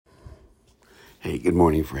Hey, good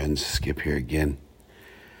morning, friends. Skip here again.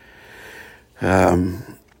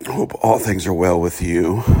 Hope all things are well with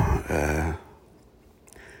you. I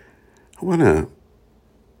want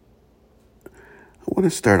to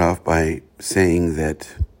start off by saying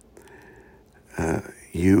that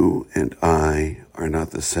you and I are not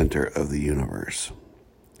the center of the universe.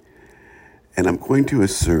 And I'm going to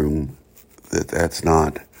assume that that's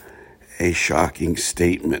not a shocking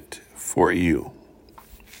statement for you.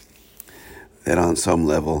 That on some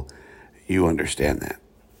level, you understand that.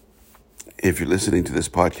 If you're listening to this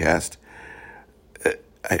podcast,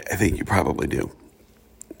 I think you probably do.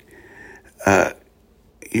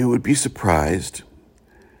 You would be surprised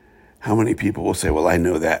how many people will say, well, I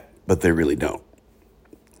know that, but they really don't.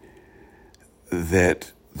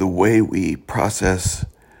 That the way we process,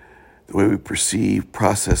 the way we perceive,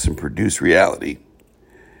 process, and produce reality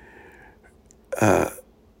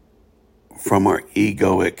from our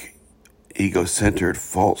ego-centered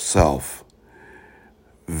false self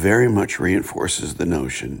very much reinforces the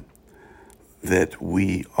notion that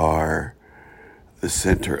we are the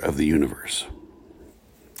center of the universe,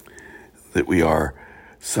 that we are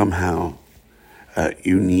somehow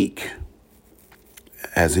unique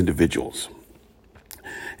as individuals.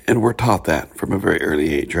 And we're taught that from a very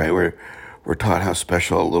early age, right? We're taught how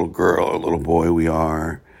special a little girl or a little boy we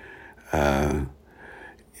are.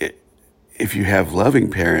 If you have loving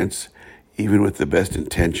parents, even with the best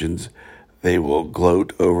intentions, they will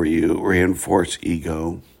gloat over you, reinforce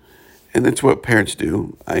ego. And that's what parents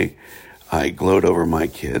do. I gloat over my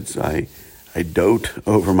kids. I dote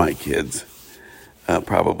over my kids,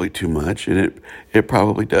 probably too much. And it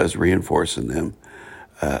probably does reinforce in them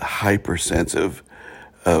a hyper sense of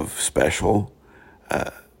special,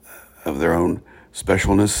 of their own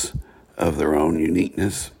specialness, of their own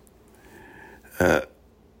uniqueness.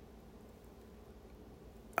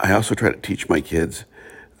 I also try to teach my kids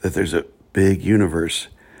that there's a big universe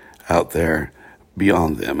out there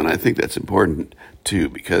beyond them. And I think that's important too,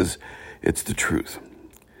 because it's the truth.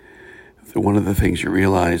 One of the things you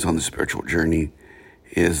realize on the spiritual journey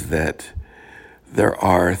is that there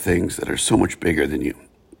are things that are so much bigger than you.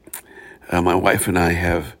 My wife and I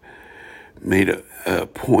have made a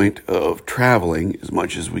point of traveling as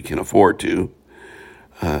much as we can afford to.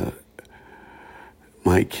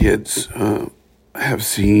 My kids have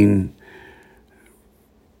seen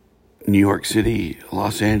New York City,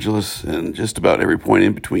 Los Angeles, and just about every point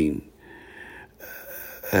in between.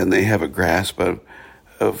 And they have a grasp of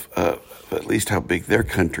at least how big their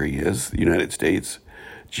country is, the United States,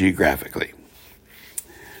 geographically.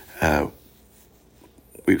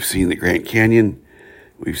 We've seen the Grand Canyon.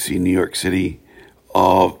 We've seen New York City,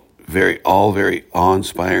 all very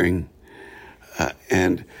awe-inspiring.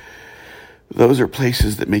 And those are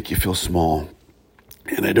places that make you feel small.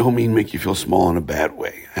 And I don't mean make you feel small in a bad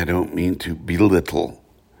way. I don't mean to belittle,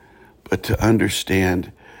 but to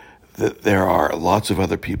understand that there are lots of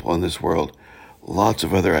other people in this world, lots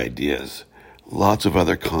of other ideas, lots of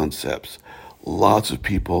other concepts, lots of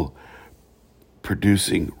people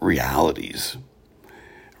producing realities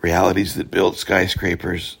that build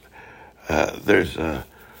skyscrapers. There's a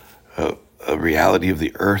reality of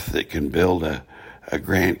the earth that can build a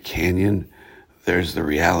Grand Canyon. There's the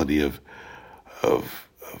reality of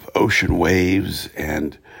ocean waves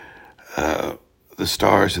and the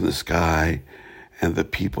stars in the sky and the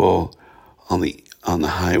people on the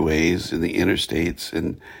highways and the interstates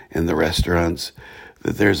and the restaurants.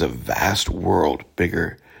 That there's a vast world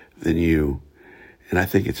bigger than you. And I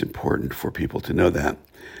think it's important for people to know that,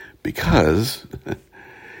 because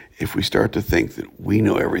if we start to think that we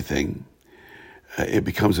know everything, it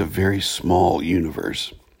becomes a very small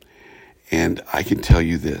universe. And I can tell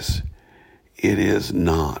you this, it is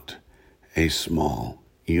not a small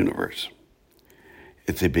universe.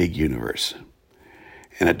 It's a big universe.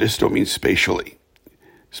 And I just don't mean spatially.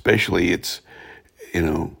 Spatially, it's,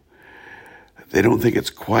 they don't think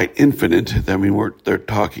it's quite infinite. I mean, they're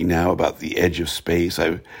talking now about the edge of space.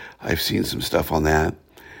 I've seen some stuff on that,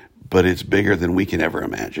 but it's bigger than we can ever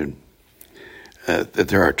imagine. That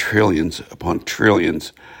there are trillions upon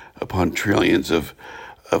trillions upon trillions of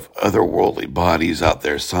otherworldly bodies out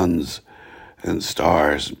there, suns and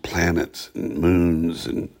stars and planets and moons,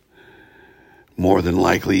 and more than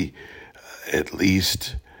likely, at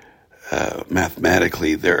least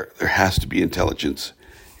mathematically, there has to be intelligence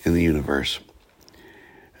in the universe.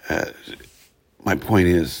 My point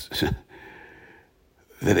is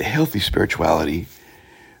that a healthy spirituality,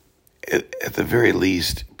 at the very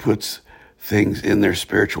least, puts things in their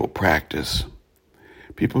spiritual practice.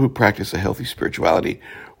 People who practice a healthy spirituality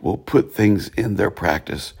will put things in their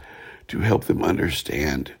practice to help them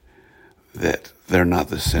understand that they're not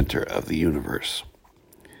the center of the universe,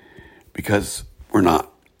 because we're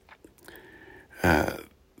not.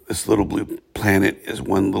 This little blue planet is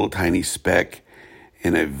one little tiny speck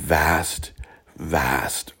in a vast,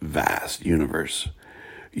 vast, vast universe.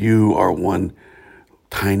 You are one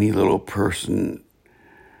tiny little person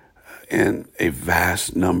in a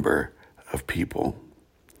vast number of people.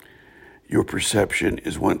 Your perception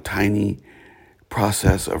is one tiny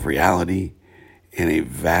process of reality in a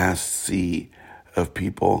vast sea of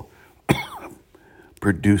people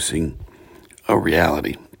producing a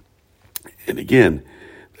reality. And again,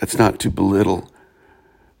 that's not to belittle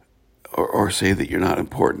or say that you're not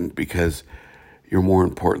important, because you're more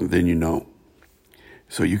important than you know.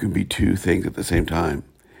 So you can be two things at the same time.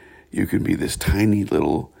 You can be this tiny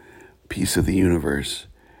little piece of the universe,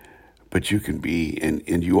 but you can be,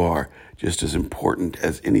 and you are, just as important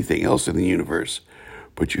as anything else in the universe,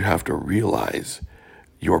 but you have to realize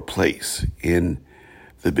your place in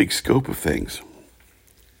the big scope of things.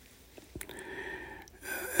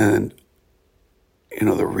 And,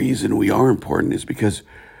 the reason we are important is because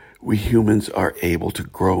we humans are able to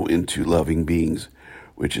grow into loving beings,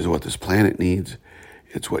 which is what this planet needs.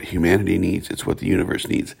 It's what humanity needs. It's what the universe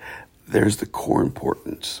needs. There's the core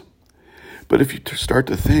importance. But if you start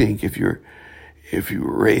to think, if you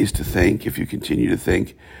were raised to think, if you continue to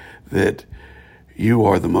think that you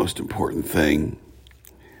are the most important thing,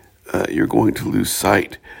 you're going to lose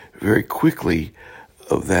sight very quickly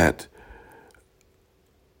of that,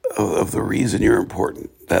 of the reason you're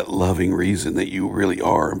important, that loving reason that you really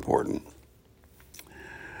are important.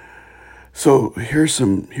 So here's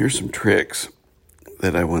some tricks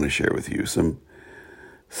that I want to share with you, some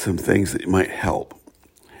things that might help.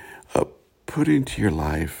 Put into your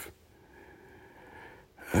life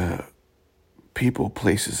people,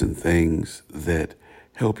 places, and things that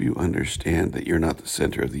help you understand that you're not the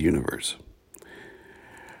center of the universe.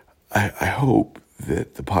 I hope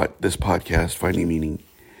that this podcast, Finding Meaning,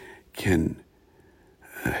 can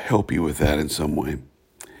help you with that in some way.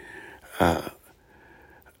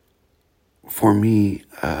 For me,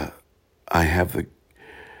 I have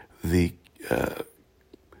the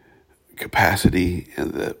capacity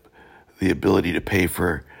and the ability to pay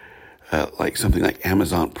for like something like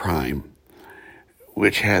Amazon Prime,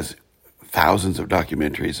 which has thousands of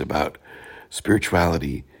documentaries about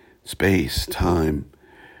spirituality, space, time.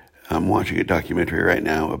 I'm watching a documentary right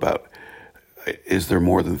now about, is there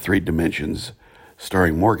more than 3 dimensions,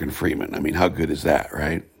 starring Morgan Freeman. I mean, how good is that,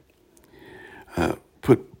 right?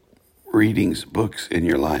 Put readings, books in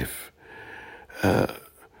your life.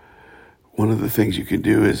 One of the things you can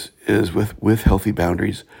do is with healthy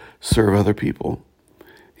boundaries, serve other people.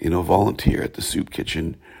 Volunteer at the soup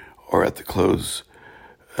kitchen, or at the clothes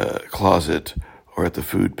closet, or at the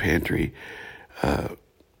food pantry.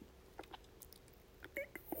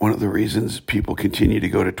 One of the reasons people continue to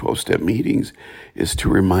go to 12-step meetings is to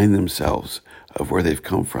remind themselves of where they've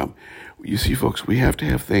come from. You see, folks, we have to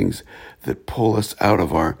have things that pull us out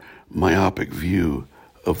of our myopic view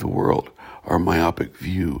of the world, our myopic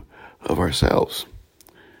view of ourselves.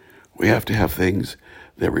 We have to have things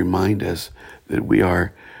that remind us that we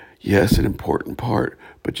are, yes, an important part,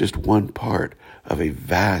 but just one part of a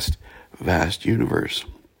vast, vast universe.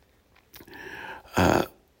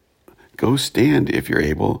 Go stand, if you're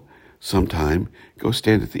able, sometime. Go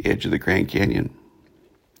stand at the edge of the Grand Canyon.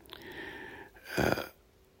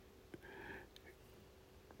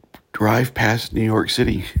 Drive past New York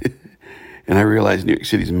City. And I realize New York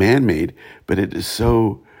City is man-made, but it is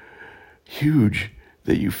so huge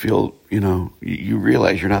that you feel, you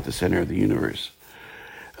realize you're not the center of the universe.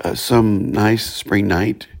 Some nice spring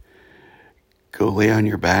night, go lay on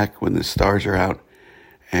your back when the stars are out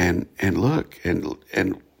and look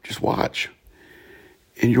and just watch.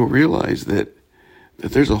 And you'll realize that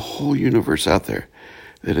there's a whole universe out there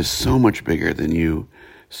that is so much bigger than you,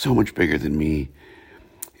 so much bigger than me.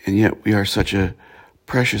 And yet we are such a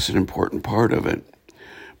precious and important part of it,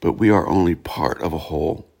 but we are only part of a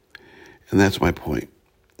whole. And that's my point.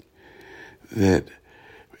 That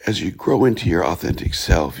as you grow into your authentic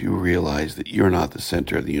self, you realize that you're not the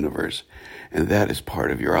center of the universe, and that is part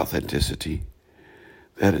of your authenticity.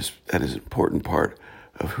 That is an important part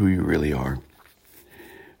of who you really are.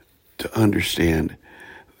 To understand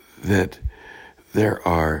that there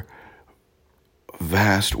are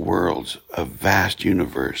vast worlds, a vast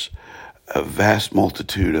universe, a vast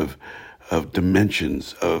multitude of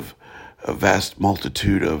dimensions, of a vast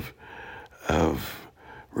multitude of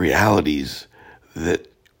realities that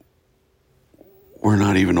we're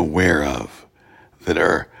not even aware of, that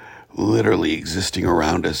are literally existing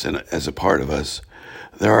around us and as a part of us,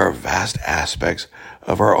 There are vast aspects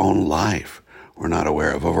of our own life we're not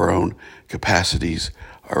aware of our own capacities,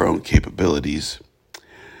 our own capabilities.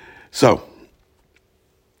 So,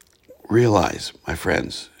 realize, my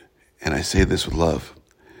friends, and I say this with love,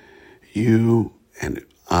 you and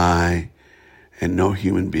I and no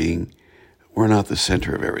human being, we're not the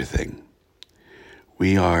center of everything.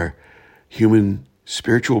 We are human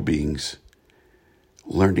spiritual beings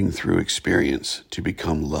learning through experience to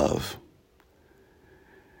become love.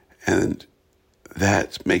 And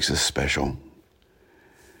that makes us special.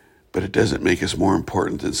 But it doesn't make us more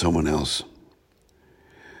important than someone else.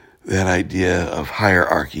 That idea of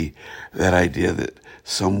hierarchy, that idea that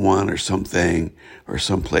someone or something or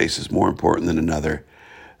some place is more important than another,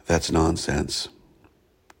 that's nonsense.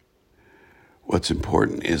 What's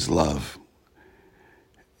important is love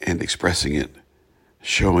and expressing it,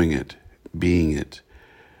 showing it, being it,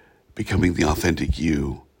 becoming the authentic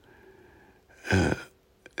you.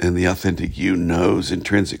 And the authentic you knows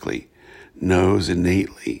intrinsically, knows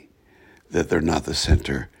innately that they're not the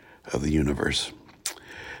center of the universe.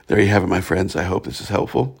 There you have it, my friends. I hope this is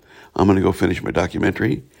helpful. I'm going to go finish my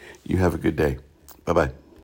documentary. You have a good day. Bye-bye.